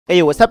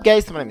Hey, what's up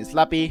guys, my name is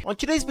Slapi. On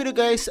today's video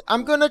guys,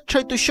 I'm gonna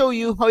try to show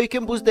you how you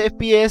can boost the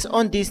FPS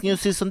on this new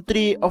season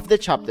 3 of the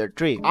chapter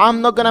 3.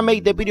 I'm not gonna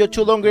make the video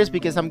too longer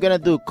because I'm gonna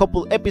do a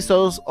couple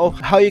episodes of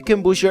how you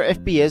can boost your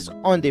FPS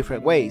on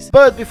different ways.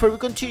 But before we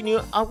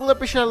continue, I will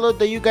appreciate a lot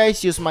that you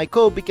guys use my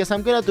code because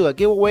I'm gonna do a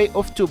giveaway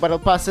of 2 battle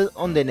passes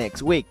on the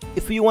next week.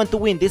 If you want to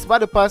win this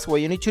battle pass,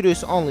 what you need to do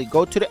is only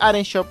go to the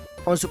item shop,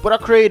 on support a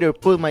creator,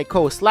 put my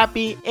code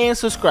Slapi and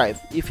subscribe.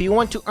 If you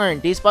want to earn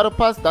this battle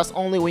pass, that's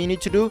only what you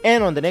need to do,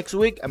 and on the next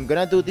week I'm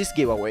gonna do this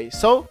giveaway.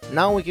 So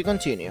now we can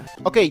continue.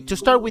 Okay, to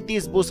start with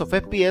this boost of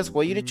FPS,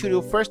 what you need to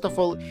do first of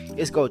all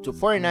is go to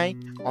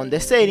Fortnite. On the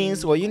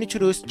settings, what you need to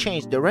do is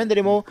change the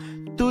rendering mode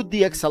to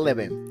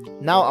DX11.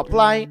 Now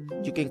apply,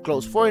 you can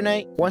close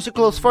Fortnite. Once you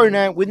close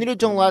Fortnite, we need to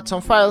download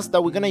some files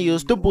that we're gonna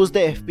use to boost the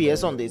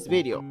FPS on this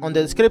video. On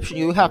the description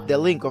you will have the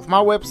link of my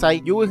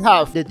website, you will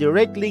have the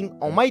direct link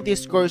on my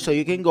Discord, so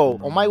you can go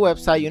on my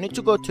website. You need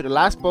to go to the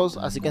last post,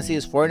 as you can see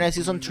it's Fortnite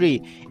Season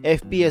 3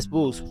 FPS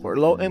boost for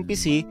low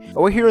NPC.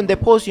 Over here on the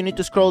post you need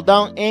to scroll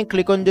down and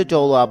click on the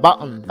download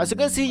button. As you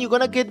can see, you're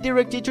gonna get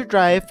directed to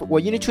Drive.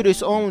 What you need to do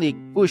is only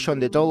push on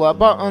the download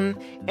button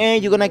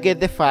and you're gonna get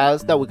the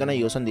files that we're gonna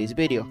use on this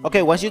video.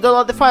 Okay, once you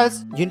download the files,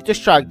 you need to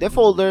extract the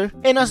folder,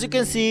 and as you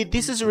can see,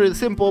 this is really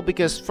simple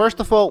because first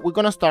of all we're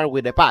gonna start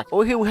with the pack.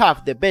 Over here we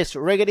have the best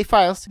reggae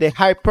files, the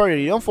high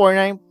priority on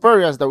Fortnite,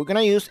 variants that we're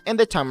gonna use, and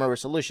the timer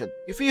resolution.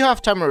 If you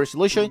have timer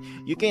resolution,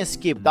 you can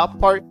skip that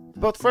part,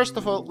 but first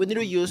of all we need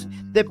to use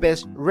the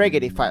best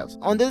reggae files.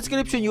 On the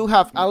description you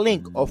have a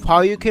link of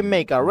how you can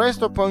make a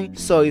restore point,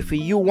 so if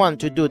you want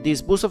to do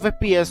this boost of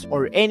FPS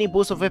or any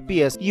boost of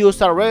FPS,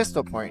 use a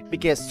restore point,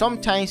 because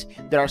sometimes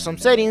there are some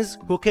settings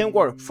who can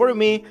work for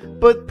me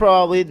but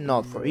probably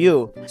not for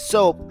you.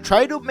 So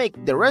try to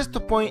make the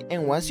restore point,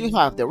 and once you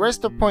have the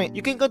restore point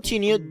you can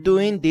continue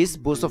doing this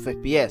boost of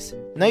FPS.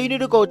 Now you need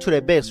to go to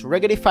the best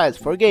reggae files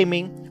for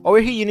gaming. Over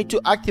here you need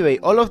to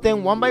activate all of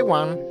them one by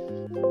one.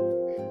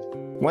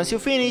 Once you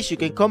finish, you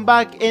can come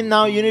back, and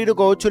now you need to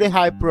go to the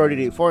high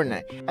priority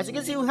Fortnite. As you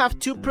can see, we have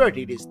 2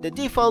 priorities, the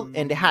default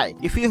and the high.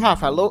 If you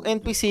have a low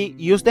NPC,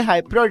 use the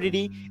high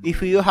priority.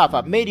 If you have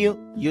a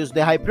medium, use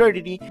the high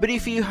priority. But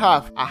if you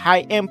have a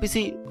high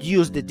NPC,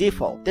 use the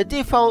default. The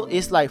default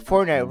is like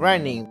Fortnite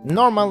running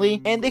normally,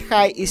 and the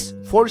high is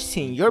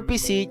forcing your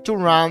PC to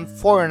run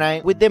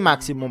Fortnite with the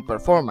maximum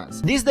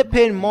performance. This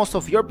depends most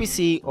of your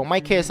PC. On my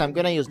case, I'm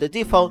gonna use the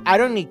default. I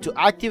don't need to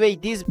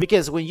activate this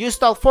because when you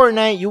install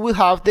Fortnite, you will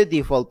have the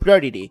default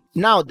priority.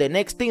 Now the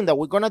next thing that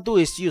we're gonna do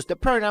is use the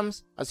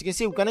programs. As you can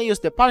see, we're gonna use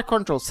the part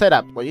control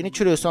setup. What you need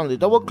to do is only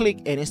double click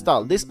and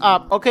install this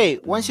app. Okay,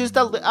 once you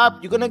install the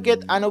app, you're gonna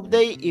get an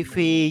update. If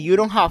you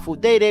don't have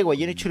updated, what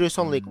you need to do is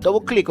only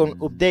double click on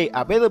update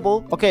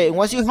available. Okay, and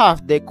once you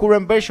have the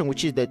current version,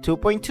 which is the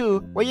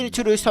 2.2, what you need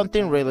to do is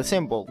something really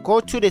simple.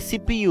 Go to the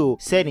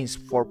CPU settings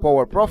for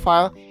power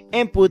profile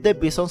and put the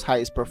Bison's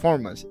highest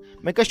performance.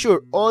 Make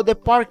sure all the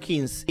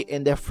parkings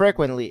and the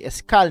frequently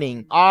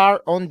scaling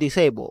are on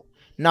disable.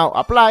 Now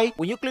apply.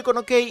 When you click on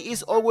OK,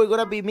 it's always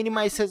gonna be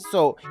minimized,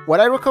 so what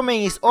I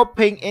recommend is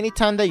open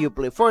anytime that you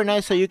play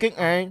Fortnite so you can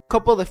earn a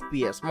couple of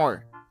FPS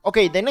more.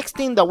 Okay, the next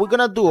thing that we're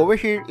gonna do over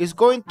here is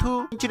going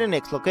to the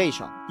next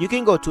location. You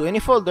can go to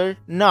any folder.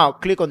 Now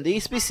click on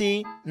this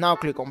PC. Now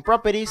click on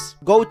properties.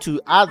 Go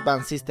to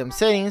advanced system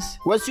settings.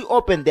 Once you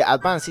open the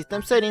advanced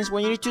system settings,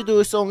 what you need to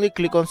do is only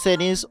click on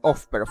settings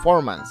of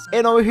performance,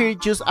 and over here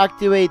just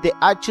activate the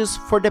actions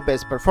for the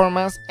best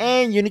performance,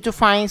 and you need to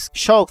find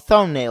show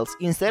thumbnails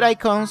instead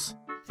icons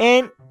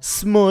and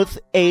smooth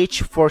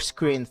edge for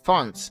screen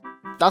fonts.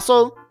 That's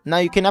all. Now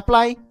you can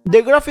apply.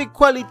 The graphic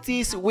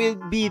qualities will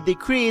be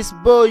decreased,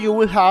 but you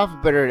will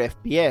have better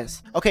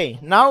FPS. Okay,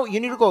 now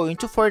you need to go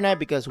into Fortnite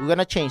because we're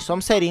gonna change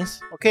some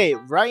settings. Okay,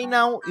 right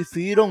now, if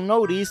you don't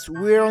notice,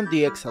 we're on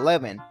the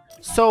DX11.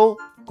 So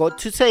go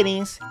to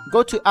settings,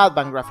 go to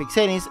advanced graphic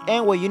settings,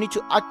 and what you need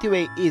to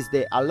activate is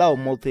the allow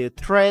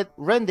multi-thread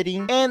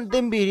rendering and the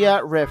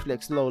NVIDIA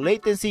reflex low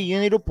latency.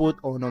 You need to put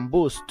on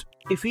boost.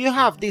 If you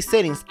have these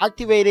settings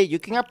activated, you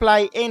can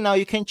apply, and now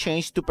you can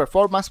change to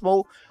performance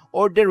mode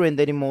or the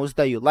rendering modes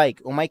that you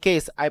like. On my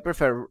case, I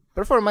prefer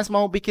performance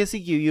mode because it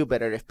gives you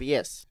better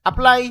FPS.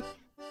 Apply.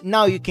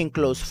 Now you can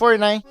close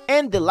Fortnite,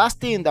 and the last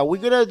thing that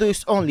we're gonna do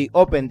is only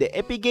open the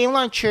Epic Game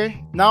Launcher.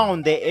 Now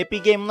on the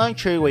Epic Game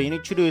Launcher, what you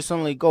need to do is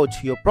only go to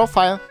your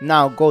profile.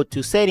 Now go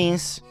to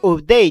settings,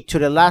 update to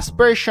the last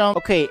version.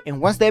 Okay,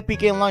 and once the Epic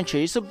Game Launcher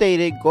is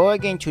updated, go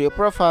again to your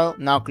profile.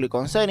 Now click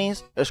on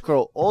settings,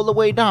 scroll all the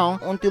way down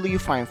until you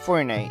find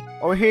Fortnite.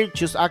 Over here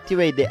just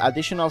activate the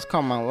additional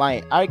command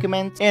line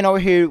argument, and over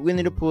here we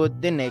need to put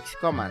the next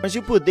command. Once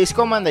you put this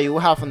command that you will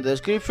have in the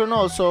description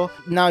also,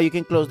 now you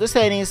can close the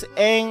settings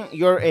and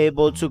you're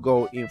able to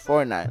go in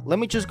Fortnite. Let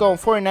me just go on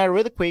Fortnite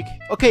really quick.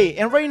 Okay,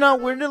 and right now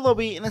we're in the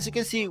lobby, and as you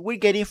can see, we're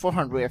getting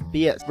 400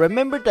 FPS.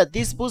 Remember that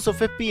this boost of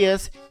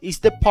FPS is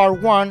the part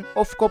 1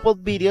 of couple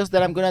videos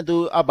that I'm gonna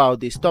do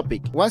about this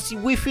topic. Once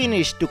we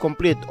finish to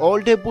complete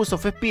all the boost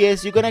of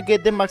FPS, you're gonna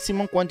get the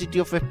maximum quantity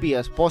of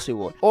FPS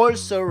possible.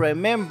 Also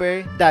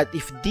remember that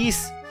if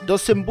this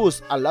doesn't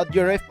boost a lot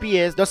your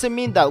FPS doesn't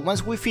mean that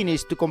once we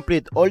finish to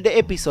complete all the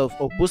episodes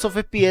of boost of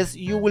FPS,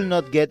 you will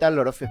not get a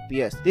lot of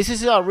FPS. This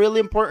is a really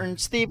important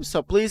step,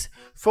 so please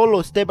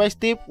follow step by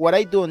step what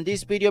I do in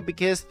this video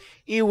because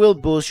it will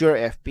boost your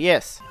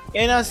FPS.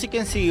 And as you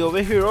can see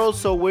over here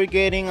also, we're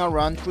getting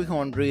around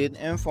 300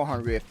 and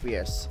 400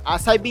 FPS.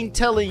 As I've been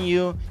telling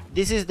you,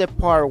 this is the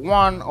part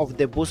 1 of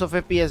the boost of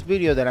FPS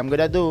video that I'm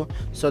gonna do,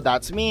 so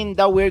that's mean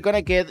that we're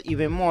gonna get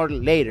even more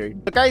later.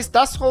 So guys,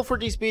 that's all for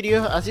this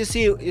video. As you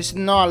see, it's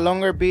not a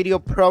longer video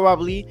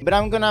probably, but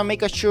I'm gonna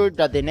make sure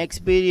that the next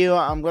video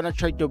I'm gonna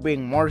try to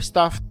bring more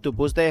stuff to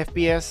boost the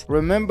FPS.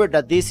 Remember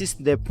that this is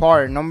the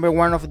part number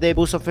 1 of the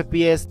boost of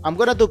FPS. I'm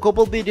gonna do a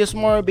couple videos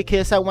more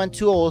because I want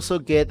to also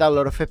get a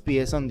lot of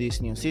FPS on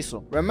this new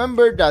season.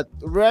 Remember that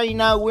right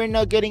now we're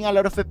not getting a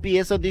lot of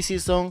FPS on this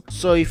season,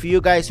 so if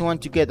you guys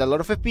want to get a lot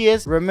of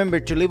FPS, remember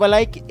to leave a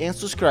like and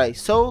subscribe.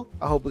 So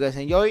I hope you guys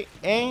enjoy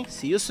and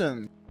see you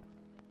soon.